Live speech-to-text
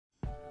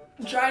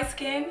Dry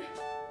skin,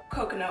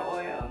 coconut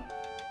oil.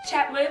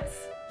 Chapped lips,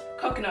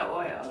 coconut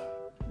oil.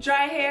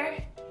 Dry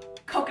hair,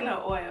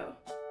 coconut oil.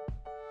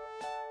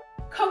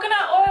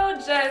 Coconut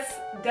oil just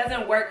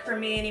doesn't work for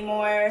me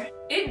anymore.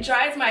 It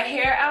dries my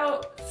hair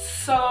out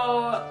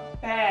so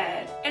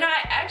bad. And I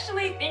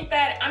actually think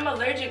that I'm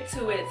allergic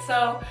to it,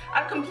 so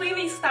I've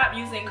completely stopped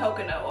using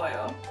coconut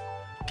oil.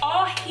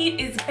 All heat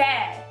is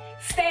bad.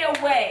 Stay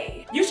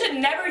away. You should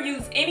never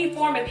use any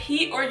form of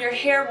heat or your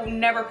hair will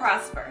never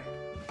prosper.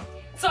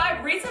 So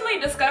I've recently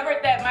discovered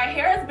that my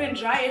hair has been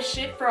dry as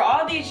shit for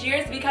all these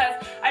years because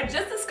I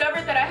just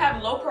discovered that I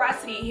have low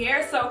porosity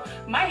hair, so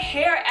my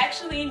hair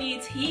actually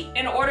needs heat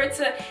in order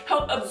to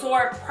help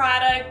absorb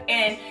product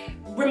and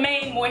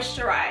remain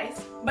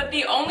moisturized. But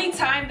the only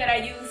time that I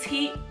use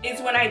heat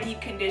is when I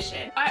deep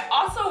condition. I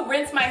also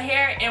rinse my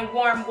hair in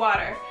warm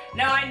water.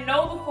 Now I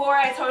know before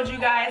I told you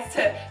guys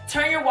to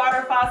turn your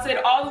water faucet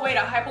all the way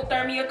to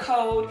hypothermia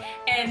code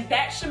and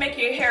that should make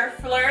your hair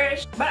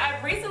flourish. But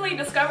I've recently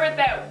discovered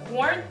that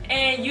warmth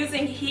and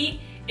using heat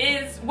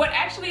is what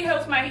actually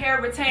helps my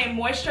hair retain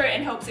moisture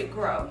and helps it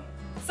grow.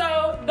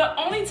 So the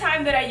only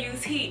time that I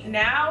use heat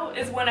now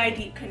is when I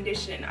deep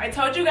condition. I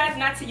told you guys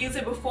not to use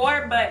it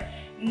before, but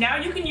now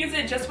you can use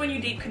it just when you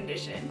deep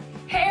condition.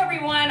 Hey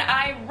everyone,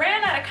 I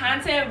ran out of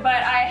content, but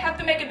I have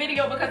to make a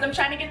video because I'm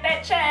trying to get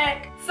that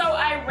check. So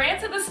I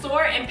ran to the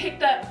store and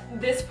picked up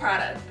this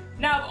product.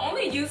 Now I've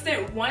only used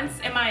it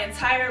once in my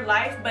entire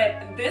life,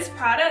 but this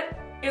product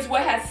is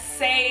what has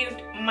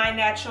saved my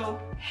natural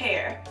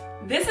hair.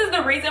 This is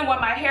the reason why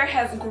my hair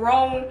has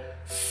grown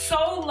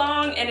so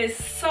long and is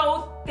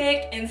so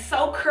thick and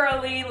so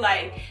curly.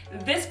 Like,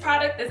 this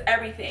product is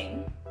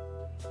everything.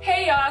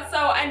 Hey y'all, so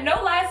I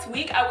know last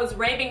week I was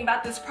raving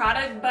about this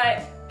product,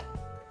 but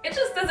it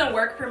just doesn't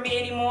work for me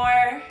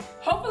anymore.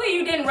 Hopefully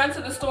you didn't run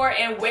to the store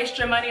and waste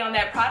your money on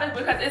that product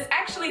because it's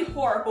actually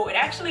horrible. It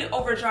actually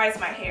over dries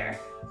my hair.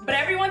 But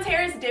everyone's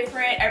hair is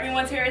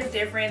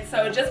different,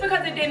 so just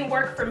because it didn't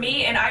work for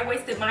me and I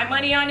wasted my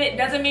money on it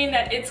doesn't mean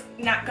that it's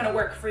not gonna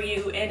work for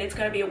you and it's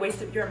gonna be a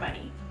waste of your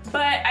money.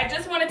 But I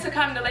just wanted to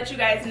come to let you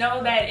guys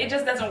know that it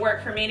just doesn't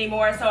work for me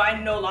anymore, so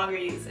I no longer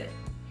use it.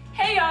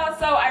 Hey y'all,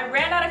 so I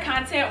ran out of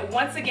content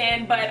once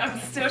again, but I'm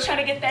still trying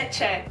to get that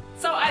check.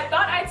 So I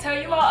thought I'd tell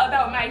you all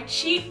about my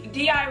cheap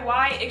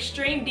DIY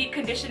extreme deep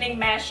conditioning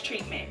mask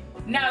treatment.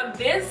 Now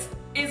this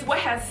is what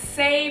has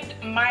saved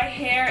my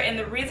hair and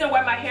the reason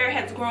why my hair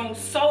has grown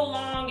so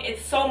long,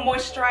 it's so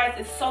moisturized,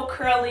 it's so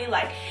curly.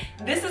 Like,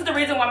 this is the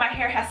reason why my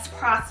hair has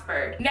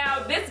prospered.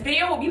 Now this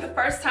video will be the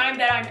first time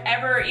that I'm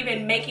ever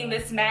even making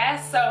this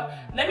mask, so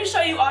let me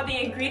show you all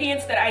the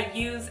ingredients that I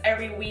use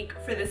every week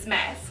for this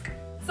mask.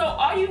 So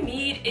all you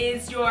need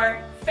is your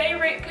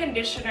favorite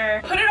conditioner,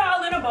 put it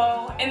all in a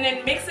bowl, and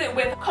then mix it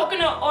with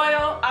coconut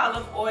oil,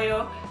 olive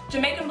oil,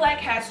 Jamaican black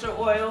castor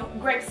oil,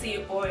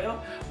 grapeseed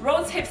oil,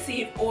 rosehip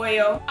seed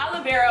oil,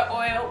 aloe vera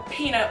oil,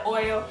 peanut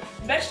oil,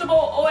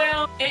 vegetable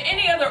oil, and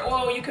any other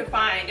oil you could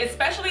find,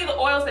 especially the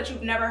oils that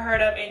you've never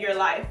heard of in your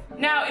life.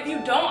 Now, if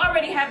you don't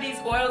already have these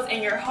oils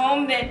in your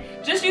home, then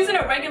just using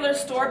a regular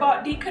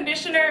store-bought deep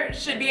conditioner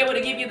should be able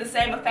to give you the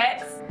same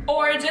effects.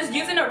 Or just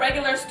using a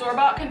regular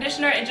store-bought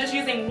conditioner and just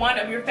using one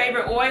of your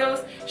favorite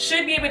oils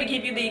should be able to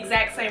give you the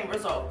exact same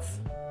results.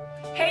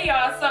 Hey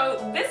y'all,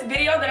 so this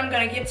video that I'm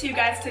going to give to you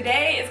guys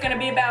today is going to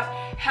be about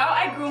how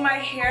I grew my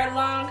hair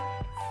long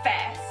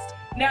fast.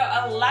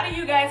 Now, a lot of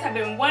you guys have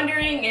been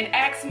wondering and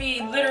ask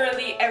me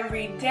literally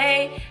every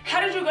day, how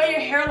did you grow your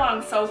hair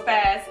long so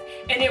fast?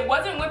 And it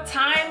wasn't with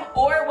time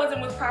or it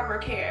wasn't with proper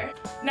care.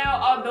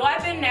 Now, although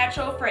I've been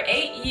natural for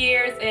 8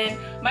 years and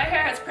my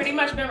hair has pretty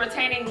much been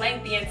retaining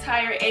length the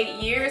entire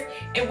 8 years,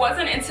 it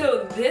wasn't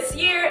until this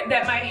year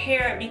that my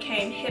hair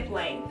became hip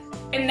length.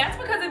 And that's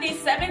because of these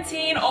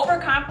 17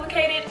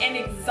 overcomplicated and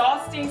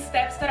exhausting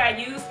steps that I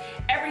use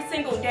every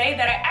single day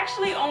that I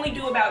actually only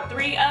do about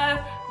 3 of,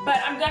 but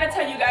I'm gonna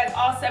tell you guys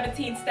all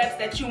 17 steps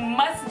that you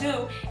must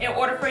do in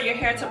order for your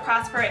hair to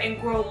prosper and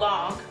grow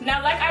long.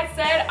 Now, like I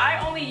said,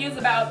 I only use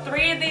about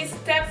 3 of these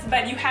steps,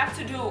 but you have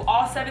to do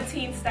all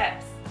 17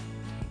 steps.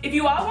 If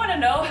you all wanna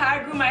know how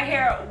I grew my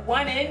hair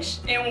 1 inch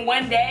in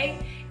 1 day,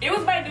 it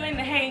was by doing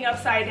the hanging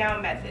upside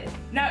down method.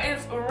 Now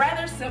it's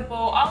rather simple.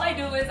 All I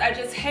do is I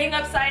just hang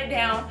upside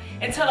down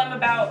until I'm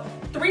about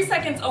 3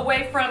 seconds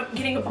away from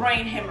getting a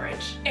brain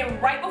hemorrhage. And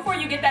right before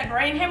you get that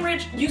brain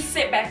hemorrhage, you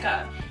sit back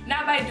up.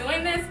 Now by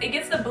doing this, it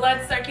gets the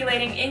blood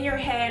circulating in your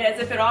head as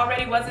if it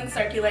already wasn't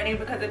circulating,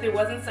 because if it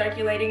wasn't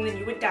circulating, then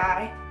you would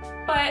die.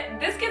 But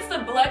this gets the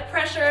blood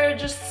pressure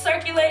just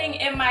circulating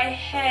in my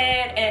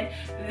head,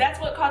 and that's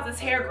what causes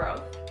hair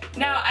growth.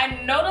 Now, I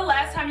know the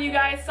last time you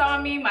guys saw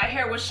me, my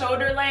hair was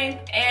shoulder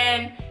length,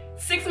 and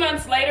 6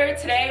 months later,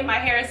 today, my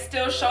hair is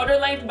still shoulder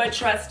length, but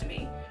trust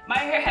me, my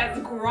hair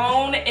has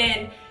grown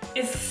and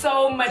is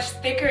so much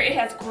thicker. It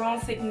has grown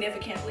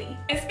significantly.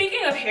 And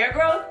speaking of hair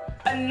growth,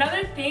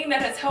 another thing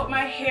that has helped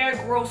my hair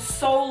grow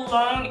so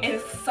long and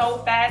so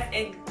fast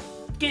and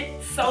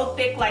get so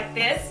thick like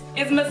this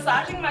is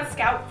massaging my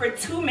scalp for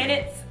 2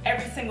 minutes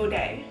every single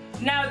day.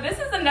 Now this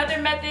is another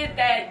method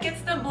that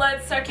gets the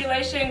blood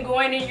circulation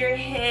going in your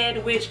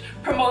head, which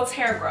promotes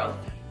hair growth.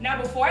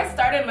 Now before I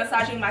started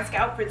massaging my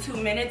scalp for 2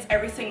 minutes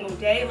every single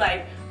day,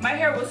 like my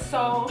hair was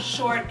so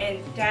short and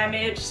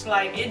damaged,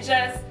 like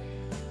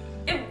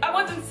I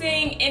wasn't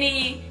seeing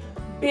any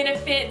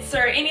benefits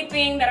or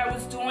anything that I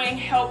was doing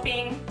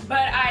helping.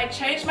 But I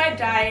changed my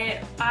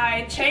diet,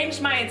 I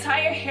changed my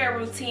entire hair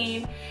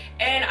routine,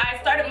 and I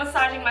started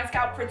massaging my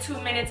scalp for 2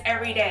 minutes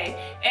every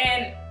day.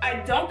 And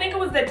I don't think it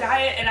was the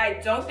diet, and I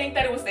don't think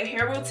that it was the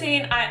hair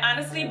routine. I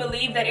honestly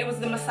believe that it was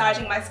the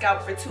massaging my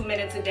scalp for 2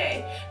 minutes a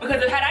day.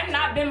 Because had I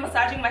not been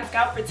massaging my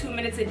scalp for 2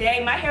 minutes a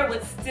day, my hair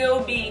would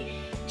still be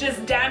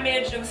just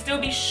damaged, it would still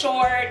be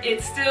short,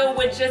 it still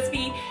would just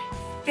be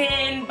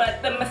thin.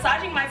 But the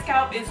massaging my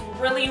scalp is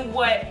really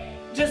what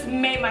just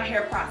made my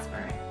hair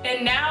prosper.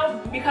 And now,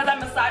 because I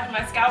massage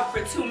my scalp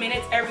for 2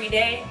 minutes every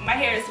day, my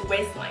hair is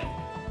waist length.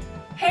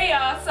 Hey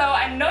y'all, so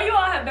I know you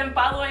all have been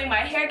following my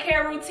hair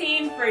care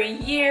routine for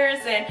years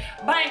and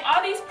buying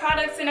all these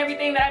products and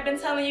everything that I've been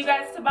telling you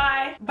guys to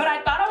buy, but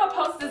I thought I would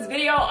post this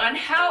video on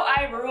how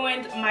I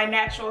ruined my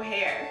natural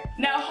hair.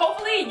 Now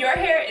hopefully your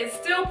hair is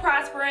still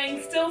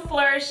prospering, still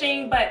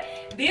flourishing, but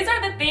these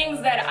are the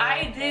things that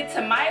I did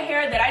to my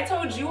hair that I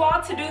told you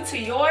all to do to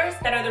yours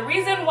that are the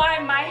reason why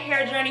my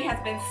hair journey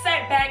has been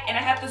set back and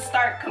I have to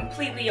start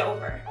completely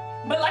over.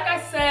 But like I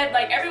said,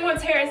 like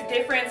everyone's hair is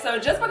different, so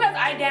just because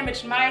I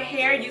damaged my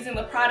hair using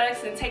the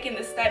products and taking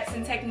the steps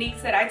and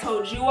techniques that I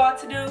told you all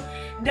to do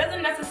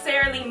doesn't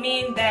necessarily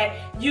mean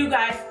that you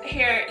guys'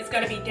 hair is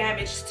going to be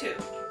damaged too.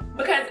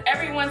 Because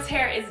everyone's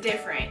hair is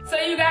different. So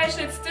you guys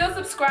should still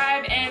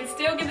subscribe and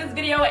still give this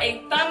video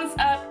a thumbs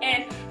up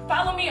and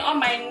follow me on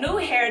my new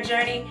hair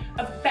journey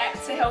of back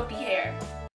to healthy hair.